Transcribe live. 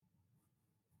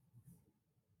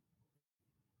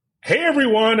Hey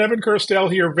everyone, Evan Kirstel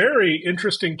here. Very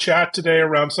interesting chat today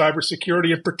around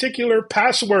cybersecurity, in particular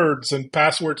passwords and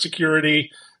password security,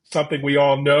 something we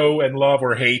all know and love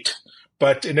or hate.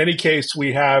 But in any case,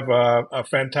 we have a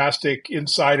fantastic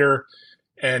insider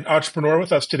and entrepreneur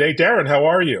with us today. Darren, how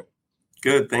are you?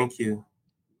 Good, thank you.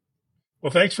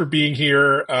 Well, thanks for being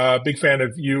here. Big fan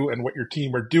of you and what your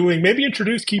team are doing. Maybe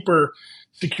introduce Keeper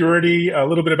Security, a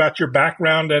little bit about your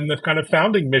background and the kind of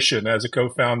founding mission as a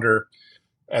co-founder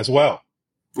as well.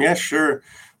 Yeah, sure.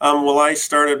 Well, I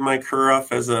started my career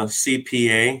off as a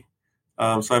CPA.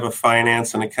 So I have a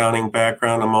finance and accounting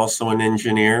background. I'm also an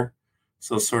engineer,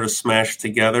 so sort of smashed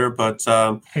together. But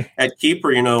at Keeper,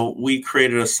 we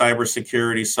created a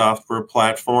cybersecurity software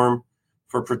platform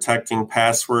for protecting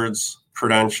passwords,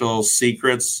 credentials,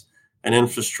 secrets, and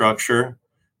infrastructure.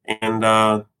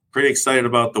 And pretty excited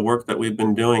about the work that we've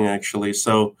been doing, actually.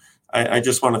 So I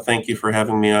just want to thank you for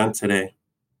having me on today.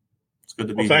 It's good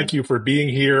to be Well, here. thank you for being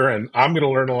here, and I'm going to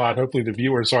learn a lot. Hopefully, the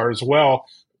viewers are as well.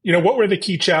 What were the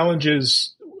key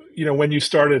challenges, when you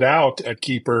started out at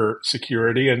Keeper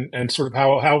Security, and sort of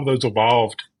how have those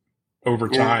evolved over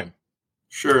Yeah, time?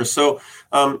 sure. So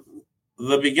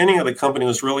the beginning of the company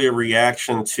was really a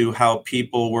reaction to how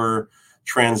people were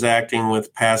transacting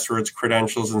with passwords,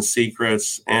 credentials, and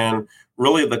secrets, and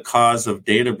really the cause of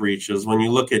data breaches. When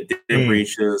you look at data Mm,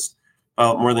 breaches,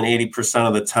 about more than 80%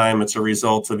 of the time, it's a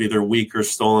result of either weak or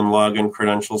stolen login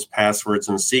credentials, passwords,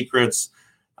 and secrets,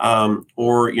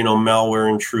 or malware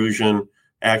intrusion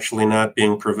actually not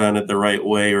being prevented the right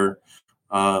way, or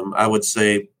I would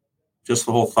say just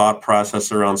the whole thought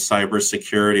process around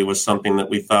cybersecurity was something that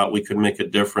we thought we could make a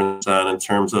difference on in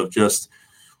terms of just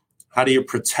how do you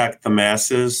protect the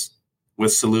masses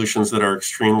with solutions that are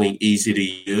extremely easy to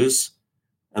use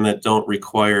and that don't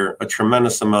require a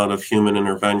tremendous amount of human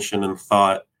intervention and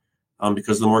thought,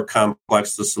 because the more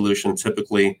complex the solution,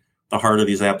 typically the harder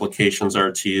these applications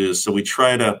are to use. So we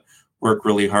try to work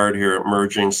really hard here at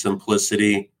merging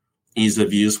simplicity, ease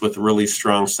of use with really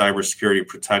strong cybersecurity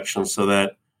protection so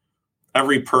that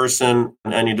every person,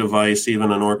 any device,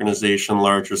 even an organization,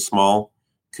 large or small,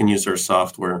 can use our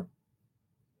software.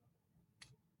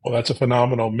 well, that's a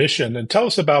phenomenal mission. And tell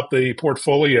us about the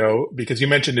portfolio, because you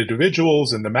mentioned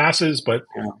individuals and the masses, but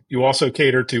Yeah. you also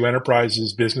cater to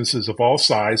enterprises, businesses of all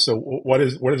size. So, what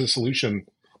does a solution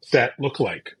set look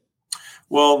like?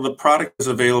 Well, the product is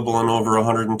available in over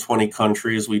 120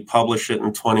 countries. We publish it in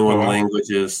Oh, 21 wow.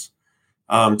 languages.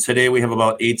 Today, we have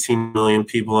about 18 million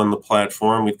people on the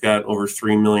platform. We've got over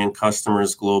 3 million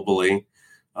customers globally.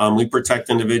 We protect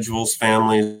individuals,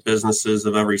 families, businesses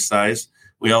of every size.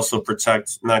 We also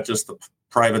protect not just the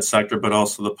private sector, but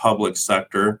also the public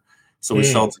sector. So we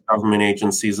sell Mm, to government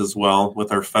agencies as well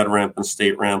with our FedRAMP and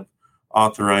StateRAMP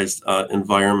authorized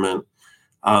environment.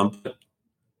 But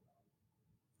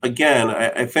again,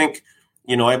 I think,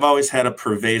 I've always had a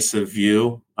pervasive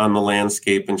view on the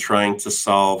landscape and trying to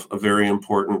solve a very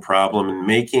important problem and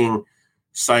making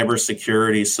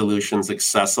cybersecurity solutions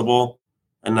accessible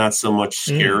and not so much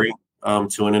mm. scary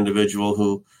to an individual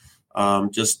who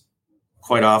just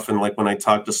quite often, like when I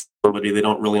talk to somebody, they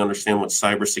don't really understand what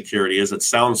cybersecurity is. It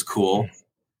sounds cool,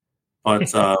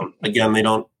 but again, they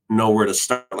don't know where to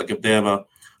start. Like if they have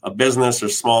a business or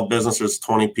small business, there's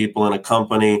 20 people in a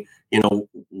company,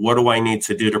 what do I need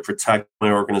to do to protect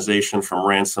my organization from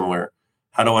ransomware?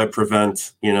 How do I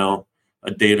prevent,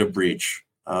 a data breach?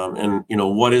 And,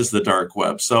 what is the dark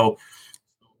web? So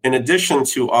in addition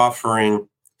to offering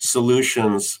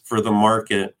solutions for the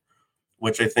market,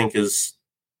 which I think is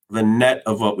the net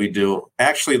of what we do,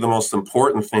 actually the most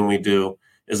important thing we do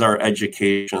is our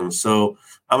education. So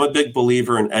I'm a big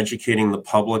believer in educating the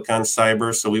public on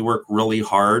cyber. So we work really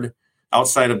hard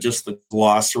outside of just the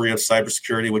glossary of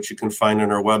cybersecurity, which you can find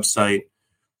on our website.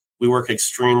 We work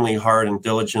extremely hard and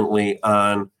diligently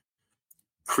on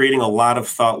creating a lot of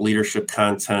thought leadership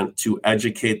content to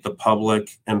educate the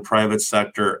public and private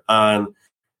sector on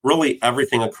really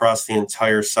everything across the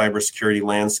entire cybersecurity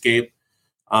landscape.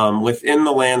 Within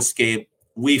the landscape,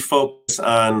 we focus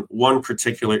on one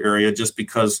particular area just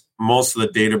because most of the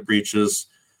data breaches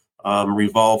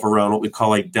revolve around what we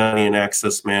call identity and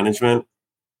access management.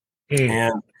 Mm.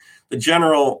 And the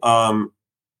general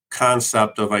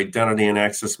concept of identity and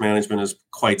access management is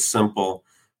quite simple.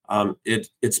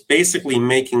 It's basically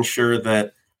making sure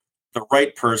that the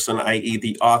right person, i.e.,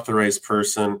 the authorized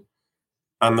person,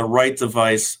 on the right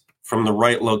device from the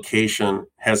right location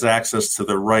has access to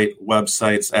the right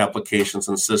websites, applications,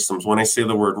 and systems. When I say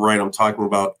the word right, I'm talking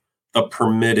about the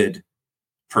permitted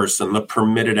person, the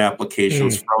permitted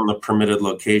applications Mm. from the permitted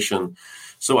location.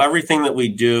 So everything that we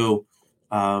do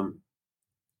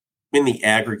in the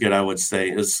aggregate, I would say,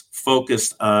 is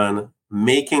focused on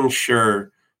making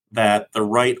sure that the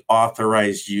right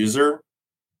authorized user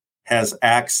has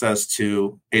access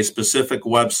to a specific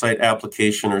website,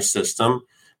 application, or system,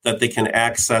 that they can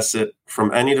access it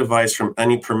from any device, from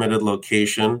any permitted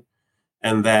location,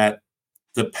 and that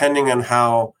depending on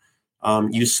how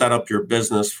you set up your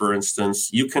business, for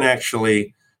instance, you can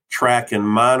actually track and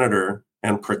monitor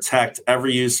and protect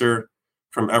every user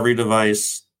from every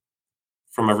device,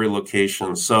 from every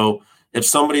location. So if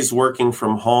somebody's working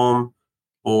from home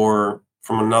or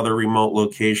from another remote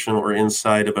location or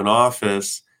inside of an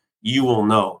office, you will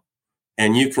know.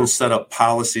 And you can set up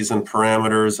policies and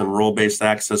parameters and role-based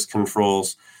access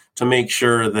controls to make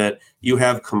sure that you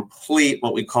have complete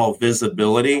what we call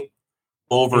visibility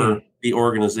over the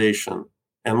organization.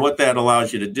 And what that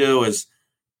allows you to do is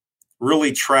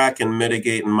really track and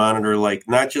mitigate and monitor, like,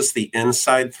 not just the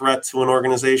inside threat to an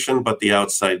organization, but the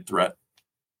outside threat.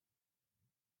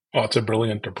 Oh, it's a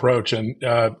brilliant approach. And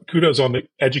kudos on the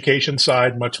education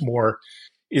side. Much more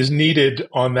is needed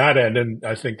on that end. And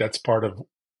I think that's part of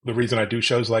the reason I do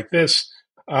shows like this.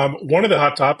 One of the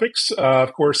hot topics,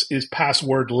 of course, is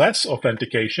passwordless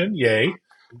authentication. Yay.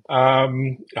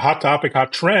 Hot topic,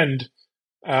 hot trend.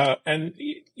 And,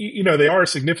 they are a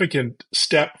significant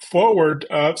step forward.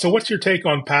 So what's your take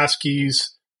on passkeys?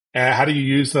 How do you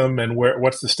use them? And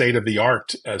what's the state of the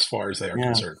art as far as they are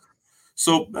concerned?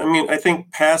 So, I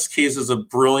think passkeys is a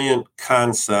brilliant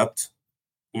concept,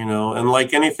 and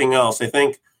like anything else, I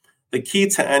think the key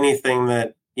to anything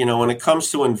that, when it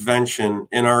comes to invention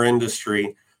in our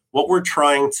industry, what we're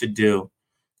trying to do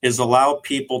is allow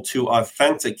people to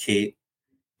authenticate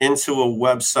into a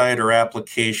website or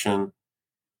application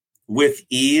with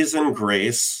ease and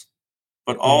grace,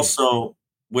 but also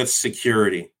with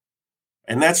security.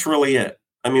 And that's really it.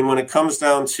 When it comes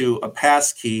down to a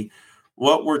passkey,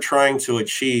 what we're trying to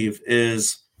achieve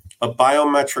is a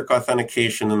biometric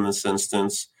authentication in this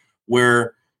instance,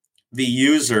 where the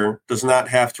user does not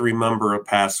have to remember a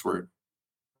password,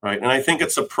 right? And I think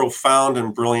it's a profound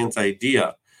and brilliant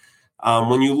idea.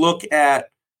 When you look at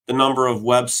the number of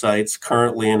websites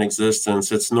currently in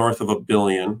existence, it's north of 1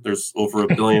 billion. There's over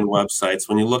 1 billion websites.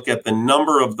 When you look at the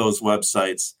number of those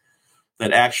websites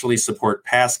that actually support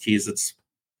passkeys, it's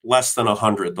less than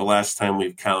 100 the last time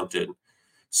we've counted.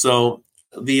 So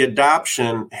the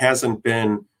adoption hasn't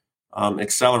been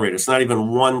accelerated. It's not even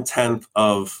 1/10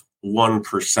 of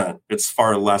 1%. It's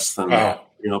far less than that.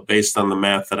 Based on the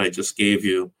math that I just gave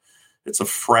you, it's a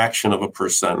fraction of a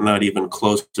percent, not even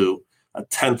close to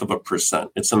 1/10 of a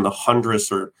percent. It's in the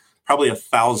hundredths or probably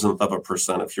 1,000th of a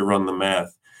percent if you run the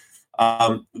math.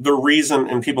 The reason,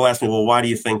 and people ask me, well, why do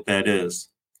you think that is?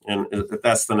 And if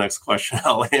that's the next question,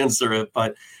 I'll answer it.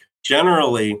 But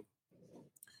generally,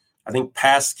 I think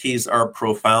passkeys are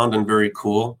profound and very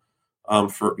cool.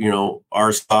 For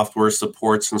our software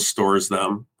supports and stores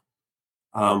them,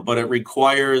 but it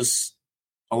requires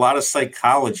a lot of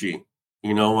psychology.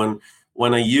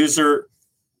 When a user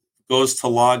goes to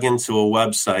log into a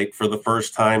website for the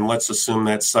first time, let's assume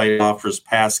that site offers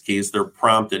passkeys. They're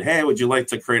prompted, "Hey, would you like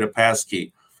to create a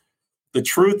passkey?" The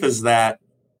truth is that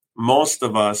most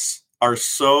of us are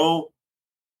so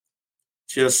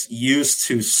just used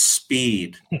to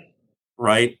speed,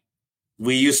 right?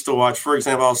 We used to watch, for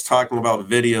example, I was talking about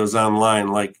videos online,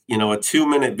 like, a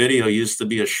 2-minute video used to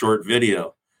be a short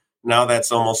video. Now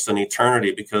that's almost an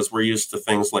eternity because we're used to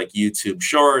things like YouTube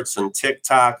Shorts and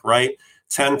TikTok, right?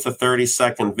 10 to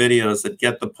 30-second videos that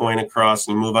get the point across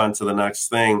and move on to the next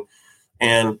thing.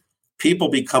 And people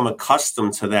become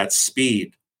accustomed to that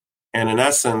speed. And in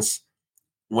essence,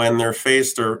 when they're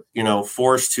faced or,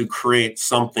 forced to create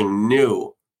something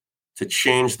new, to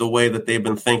change the way that they've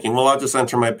been thinking, well, I'll just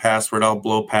enter my password, I'll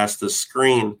blow past this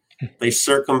screen. They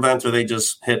circumvent, or they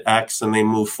just hit X and they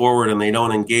move forward, and they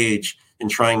don't engage in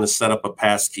trying to set up a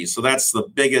passkey. So that's the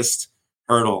biggest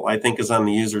hurdle, I think, is on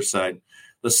the user side.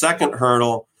 The second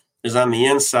hurdle is on the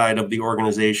inside of the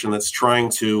organization that's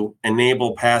trying to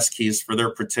enable passkeys for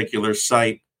their particular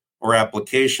site or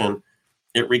application.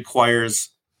 It requires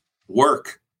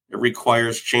work. It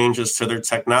requires changes to their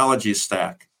technology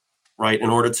stack, right? In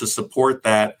order to support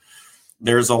that,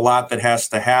 there's a lot that has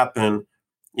to happen,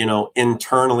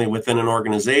 internally within an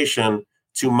organization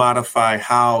to modify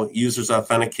how users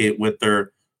authenticate with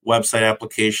their website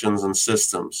applications and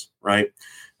systems, right?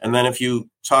 And then if you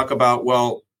talk about,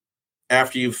 well,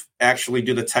 after you actually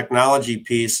do the technology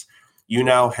piece, you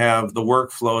now have the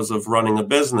workflows of running a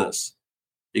business.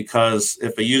 Because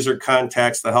if a user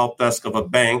contacts the help desk of a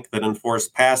bank that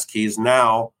enforced passkeys,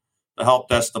 now the help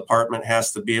desk department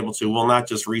has to be able to, not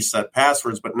just reset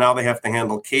passwords, but now they have to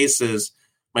handle cases.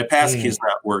 My passkey is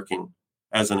not working.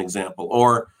 as an example.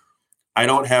 Or I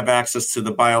don't have access to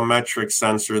the biometric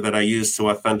sensor that I use to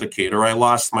authenticate, or I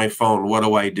lost my phone. What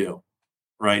do I do?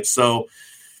 Right. So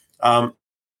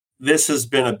this has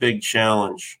been a big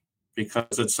challenge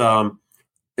because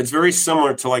it's very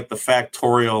similar to like the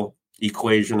factorial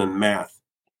equation in math.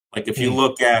 Like if you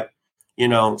look at,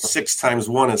 6 times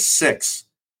 1 is 6,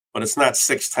 but it's not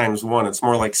 6 times 1. It's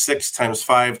more like 6 times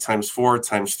 5 times 4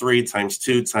 times 3 times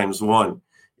 2 times 1.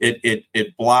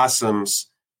 It blossoms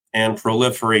and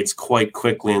proliferates quite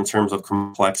quickly in terms of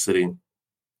complexity.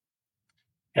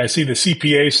 I see the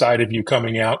CPA side of you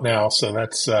coming out now, so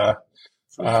that's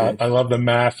Okay. I love the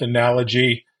math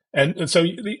analogy. And so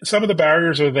some of the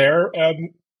barriers are there.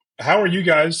 How are you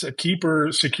guys at Keeper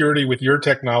Security with your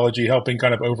technology helping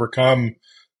kind of overcome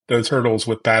those hurdles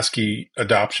with passkey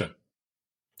adoption?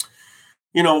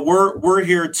 We're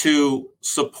here to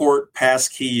support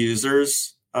passkey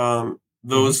users.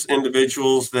 Those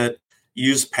individuals that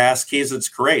use passkeys, it's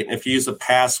great. If you use a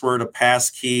password, a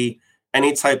passkey,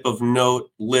 any type of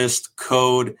note, list,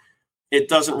 code, it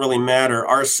doesn't really matter.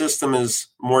 Our system is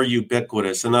more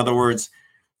ubiquitous. In other words,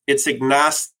 it's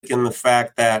agnostic in the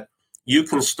fact that you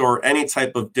can store any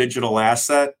type of digital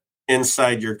asset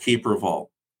inside your Keeper Vault.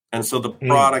 And so the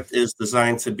product is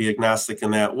designed to be agnostic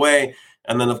in that way.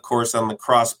 And then, of course, on the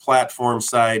cross-platform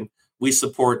side, we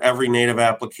support every native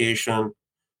application,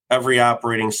 every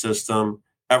operating system,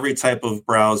 every type of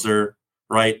browser,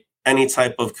 right? Any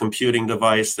type of computing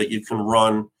device that you can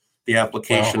run the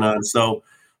application on. So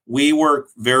we work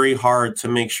very hard to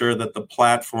make sure that the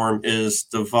platform is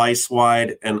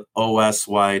device-wide and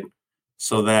OS-wide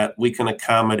so that we can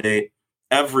accommodate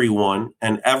everyone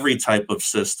and every type of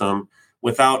system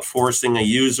without forcing a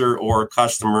user or a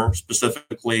customer,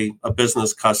 specifically a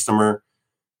business customer,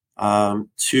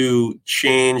 to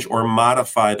change or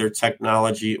modify their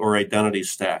technology or identity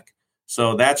stack.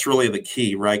 So that's really the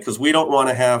key, right? Because we don't want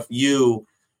to have you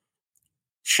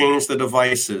change the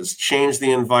devices, change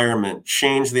the environment,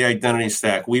 change the identity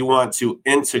stack. We want to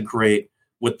integrate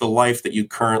with the life that you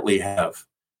currently have.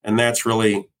 And that's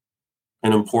really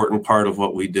an important part of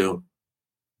what we do.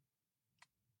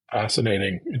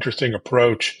 Fascinating, interesting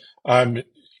approach.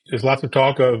 There's lots of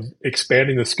talk of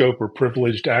expanding the scope of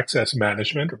privileged access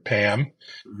management, or PAM.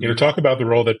 Talk about the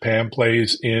role that PAM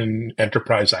plays in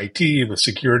enterprise IT with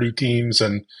security teams,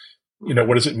 and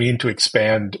what does it mean to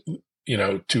expand,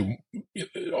 to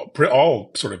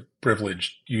all sort of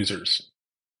privileged users.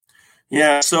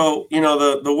 Yeah, so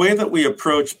the way that we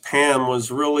approached PAM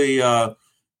was really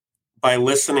by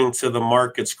listening to the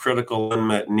market's critical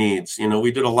unmet needs.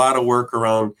 We did a lot of work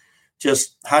around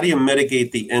just how do you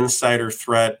mitigate the insider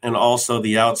threat and also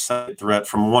the outside threat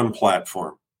from one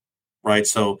platform, right?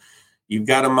 So you've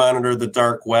got to monitor the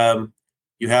dark web.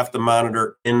 You have to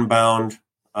monitor inbound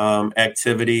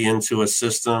activity into a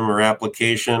system or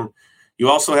application. You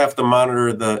also have to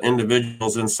monitor the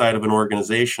individuals inside of an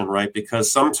organization, right?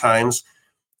 Because sometimes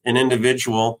an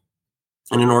individual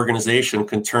in an organization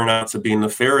can turn out to be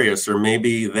nefarious, or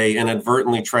maybe they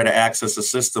inadvertently try to access a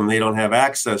system they don't have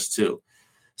access to.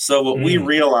 So what we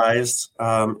realized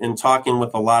in talking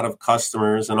with a lot of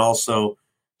customers and also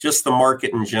just the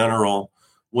market in general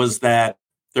was that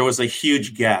there was a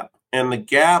huge gap. And the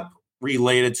gap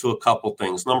related to a couple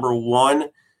things. Number one,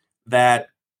 that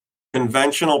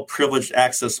conventional privileged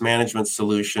access management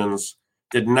solutions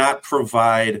did not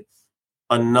provide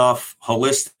enough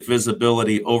holistic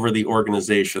visibility over the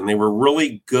organization. They were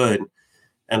really good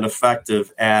and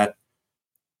effective at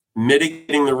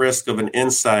mitigating the risk of an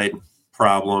inside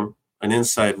problem, an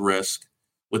inside risk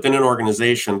within an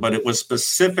organization, but it was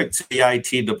specific to the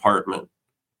IT department.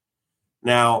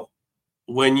 Now,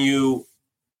 when you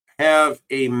have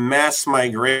a mass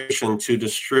migration to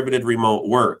distributed remote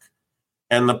work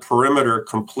and the perimeter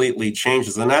completely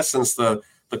changes, in essence, the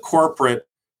corporate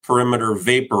perimeter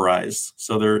vaporized.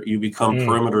 So there you become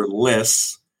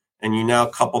perimeterless, and you now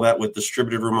couple that with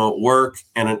distributed remote work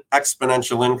and an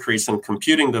exponential increase in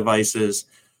computing devices,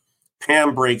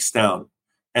 PAM breaks down.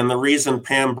 And the reason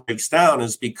PAM breaks down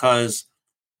is because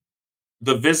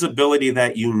the visibility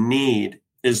that you need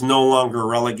is no longer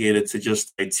relegated to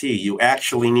just IT. You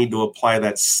actually need to apply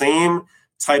that same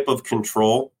type of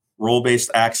control,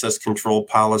 role-based access control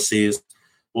policies,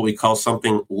 what we call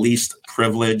something least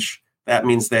privilege. That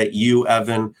means that you,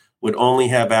 Evan, would only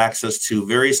have access to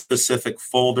very specific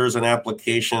folders and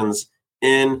applications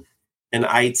in an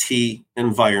IT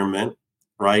environment,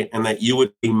 right? And that you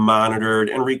would be monitored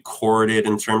and recorded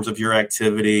in terms of your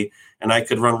activity. And I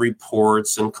could run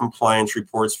reports and compliance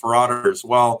reports for auditors.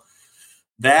 Well,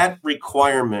 that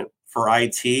requirement for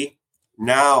IT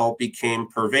now became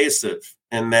pervasive,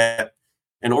 and that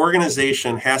An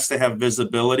organization has to have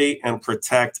visibility and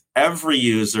protect every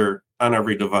user on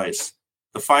every device.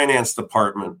 The finance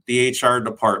department, the HR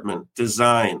department,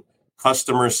 design,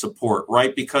 customer support,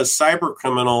 right? Because cyber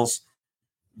criminals,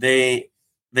 they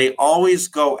always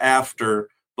go after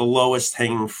the lowest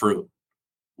hanging fruit.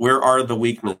 Where are the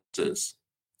weaknesses,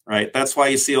 right? That's why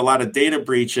you see a lot of data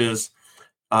breaches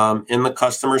in the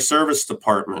customer service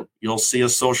department. You'll see a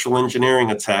social engineering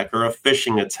attack or a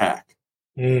phishing attack,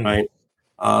 right?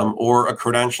 Or a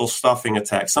credential stuffing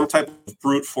attack, some type of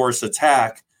brute force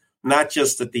attack, not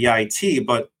just at the IT,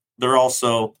 but they're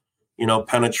also,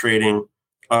 penetrating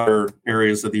other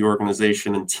areas of the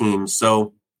organization and teams.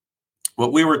 So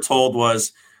what we were told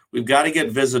was we've got to get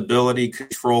visibility,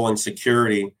 control, and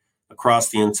security across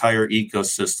the entire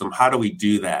ecosystem. How do we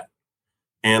do that?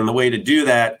 And the way to do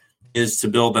that is to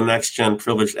build a next-gen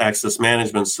privileged access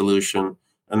management solution,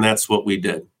 and that's what we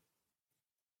did.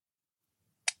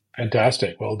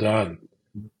 Fantastic. Well done.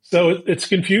 So it's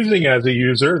confusing as a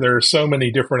user. There are so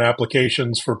many different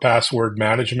applications for password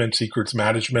management, secrets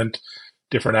management,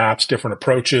 different apps, different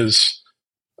approaches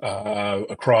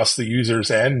across the users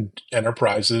and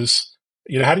enterprises.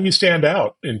 How do you stand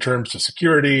out in terms of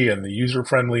security and the user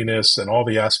friendliness and all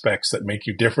the aspects that make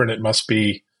you different? It must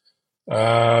be,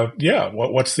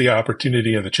 what's the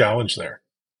opportunity or the challenge there?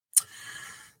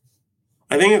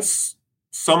 I think it's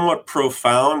somewhat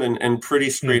profound and pretty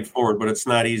straightforward, but it's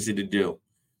not easy to do.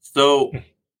 So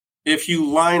if you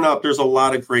line up, there's a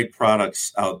lot of great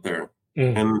products out there.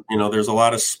 And, there's a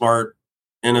lot of smart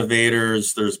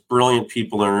innovators. There's brilliant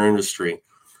people in our industry.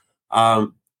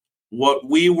 What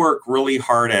we work really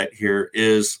hard at here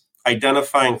is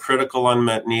identifying critical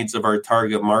unmet needs of our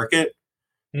target market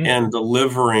and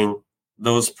delivering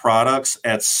those products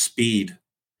at speed.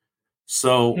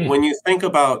 So when you think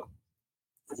about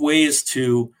ways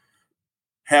to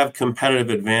have competitive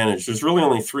advantage, there's really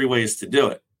only 3 ways to do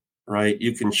it, right?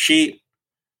 You can cheat,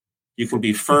 you can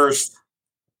be first,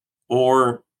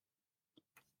 or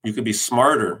you could be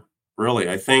smarter, really.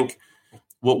 I think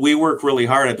what we work really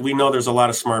hard at, we know there's a lot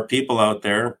of smart people out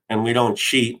there and we don't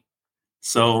cheat.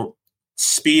 So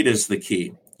speed is the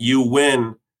key. You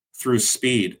win through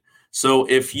speed. So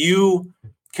if you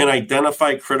can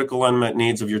identify critical unmet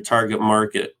needs of your target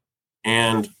market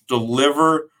and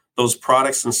deliver those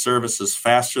products and services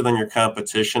faster than your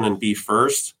competition and be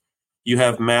first, you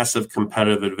have massive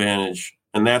competitive advantage.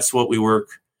 And that's what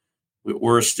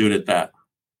we're astute at that.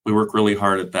 We work really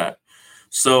hard at that.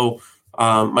 So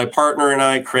my partner and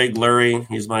I, Craig Lurie,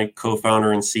 he's my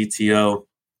co-founder and CTO,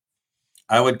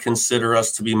 I would consider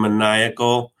us to be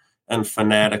maniacal and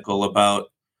fanatical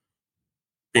about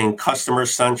being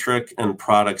customer-centric and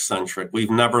product-centric.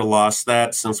 We've never lost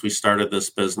that since we started this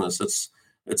business.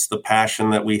 It's the passion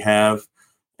that we have.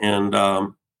 And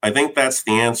I think that's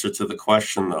the answer to the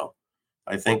question, though.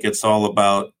 I think it's all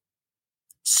about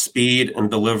speed and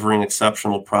delivering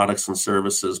exceptional products and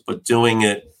services, but doing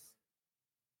it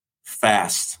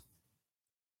fast.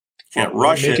 Can't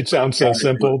rush it. Make it sound so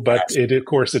simple, but of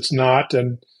course, it's not.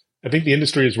 And I think the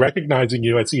industry is recognizing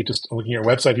you. I see just looking at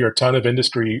your website here, a ton of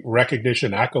industry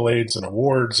recognition, accolades, and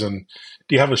awards. And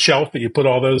do you have a shelf that you put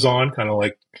all those on? Kind of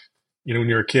like, when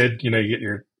you're a kid, you get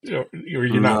you're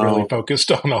not really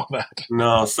focused on all that.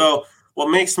 No. So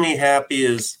what makes me happy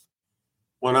is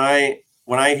when I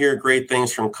hear great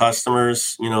things from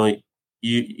customers.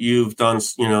 You've done.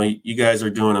 You guys are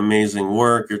doing amazing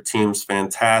work. Your team's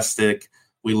fantastic.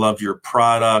 We love your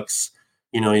products.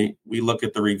 We look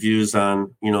at the reviews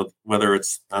on, whether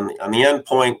it's on the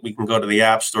endpoint, we can go to the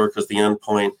App Store because the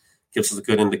endpoint gives us a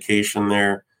good indication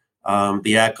there.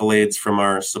 The accolades from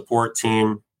our support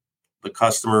team, the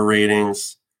customer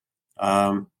ratings,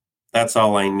 that's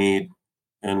all I need.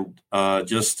 And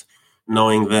just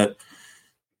knowing that,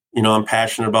 I'm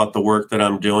passionate about the work that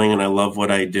I'm doing and I love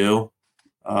what I do.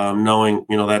 Knowing,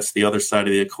 that's the other side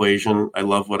of the equation. I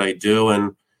love what I do.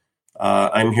 And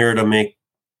I'm here to make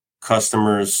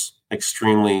customers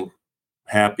extremely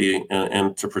happy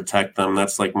and to protect them.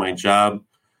 That's like my job.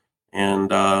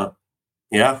 And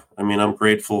I'm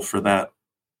grateful for that.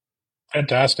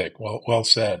 Fantastic. Well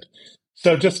said.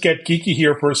 So just get geeky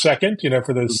here for a second,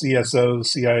 for those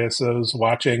CSOs, CISOs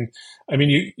watching. I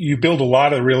mean, you build a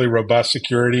lot of really robust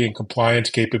security and compliance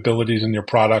capabilities in your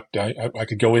product. I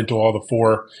could go into all the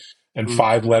 4 and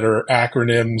 5-letter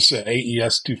acronyms,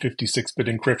 AES 256-bit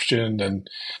encryption and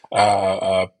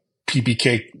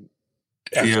PBK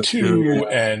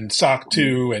F2 and SOC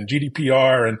 2 and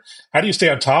GDPR. And how do you stay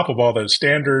on top of all those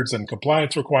standards and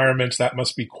compliance requirements? That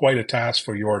must be quite a task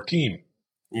for your team.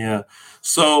 Yeah.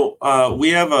 So we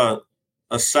have a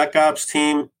SecOps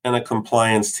team and a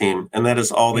compliance team, and that is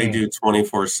all they do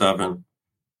 24/7.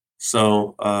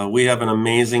 So we have an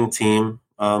amazing team.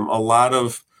 A lot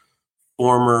of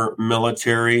former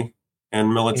military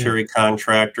and military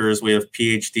contractors. We have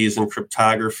PhDs in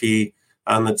cryptography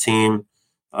on the team,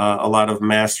 a lot of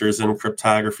masters in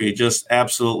cryptography, just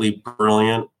absolutely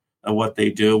brilliant at what they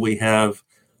do. We have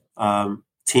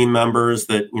team members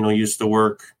that, used to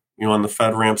work, on the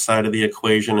FedRAMP side of the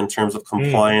equation in terms of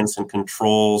compliance and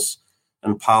controls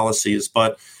and policies.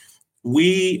 But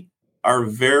we are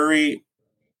very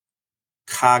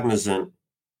cognizant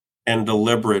and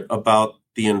deliberate about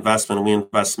the investment. We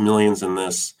invest millions in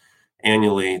this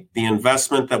annually. The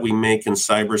investment that we make in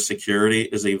cybersecurity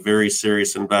is a very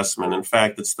serious investment. In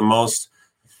fact, it's the most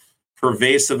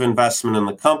pervasive investment in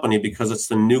the company because it's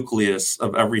the nucleus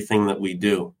of everything that we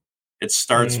do. It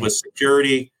starts with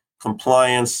security,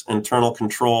 compliance, internal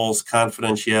controls,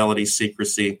 confidentiality,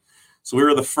 secrecy. So we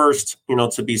were the first,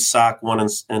 to be SOC 1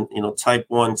 and Type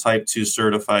 1, Type 2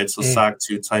 certified. So SOC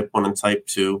 2, Type 1, and Type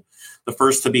 2. The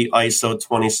first to be ISO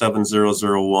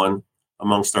 27001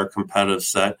 amongst our competitive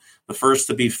set. The first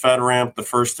to be FedRAMP, the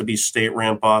first to be state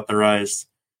ramp authorized.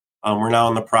 We're now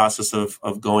in the process of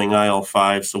going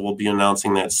IL5, so we'll be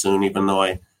announcing that soon, even though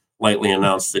I lightly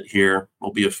announced it here.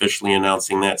 We'll be officially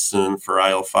announcing that soon for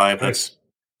IL5. That's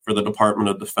for the Department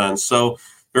of Defense. So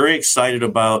very excited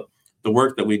about the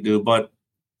work that we do, but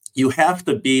you have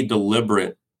to be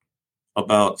deliberate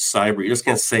about cyber. You just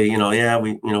can't say, we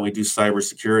do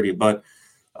cybersecurity, but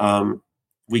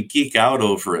we geek out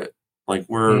over it. Like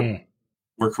we're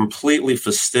completely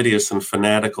fastidious and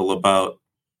fanatical about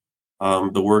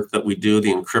the work that we do,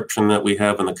 the encryption that we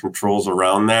have, and the controls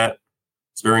around that.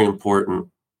 It's very important.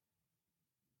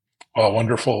 A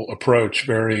wonderful approach,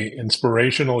 very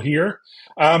inspirational here.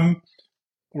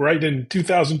 Right in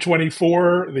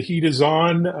 2024, the heat is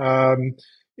on.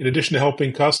 In addition to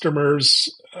helping customers,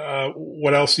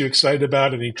 what else are you excited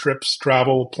about? Any trips,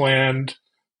 travel planned?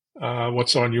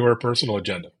 What's on your personal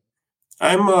agenda?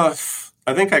 I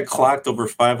think I clocked over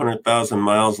 500,000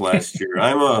 miles last year.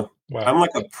 Wow. I'm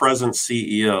like a present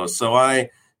CEO. So I'm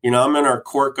in our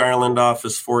Cork, Ireland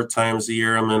office 4 times a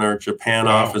year. I'm in our Japan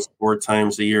office 4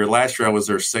 times a year. Last year I was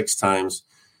there 6 times.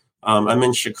 I'm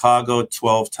in Chicago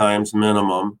 12 times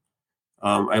minimum.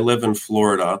 I live in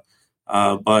Florida.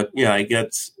 But yeah, I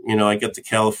get the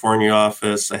California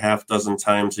office a half dozen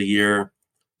times a year.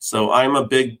 So I'm a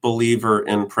big believer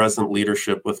in present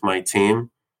leadership with my team.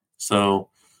 So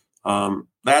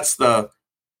that's the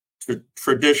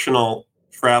traditional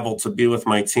travel to be with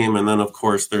my team. And then, of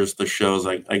course, there's the shows.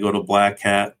 I go to Black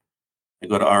Hat. I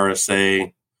go to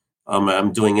RSA.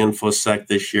 I'm doing InfoSec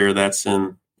this year. That's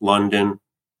in London.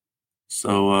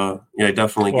 So, I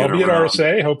definitely get around. I'll be at around.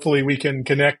 RSA. Hopefully we can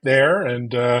connect there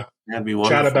and That'd be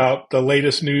wonderful. Chat about the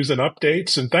latest news and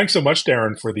updates. And thanks so much,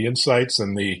 Darren, for the insights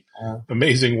and the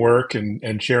amazing work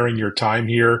and sharing your time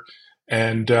here.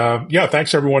 And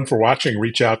thanks everyone for watching.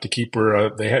 Reach out to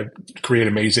Keeper. They create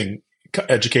amazing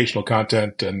educational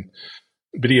content and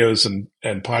videos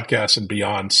and podcasts and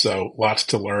beyond. So lots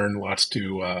to learn, lots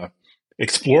to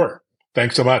explore.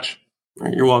 Thanks so much.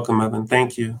 You're welcome, Evan.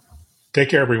 Thank you. Take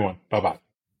care, everyone. Bye-bye.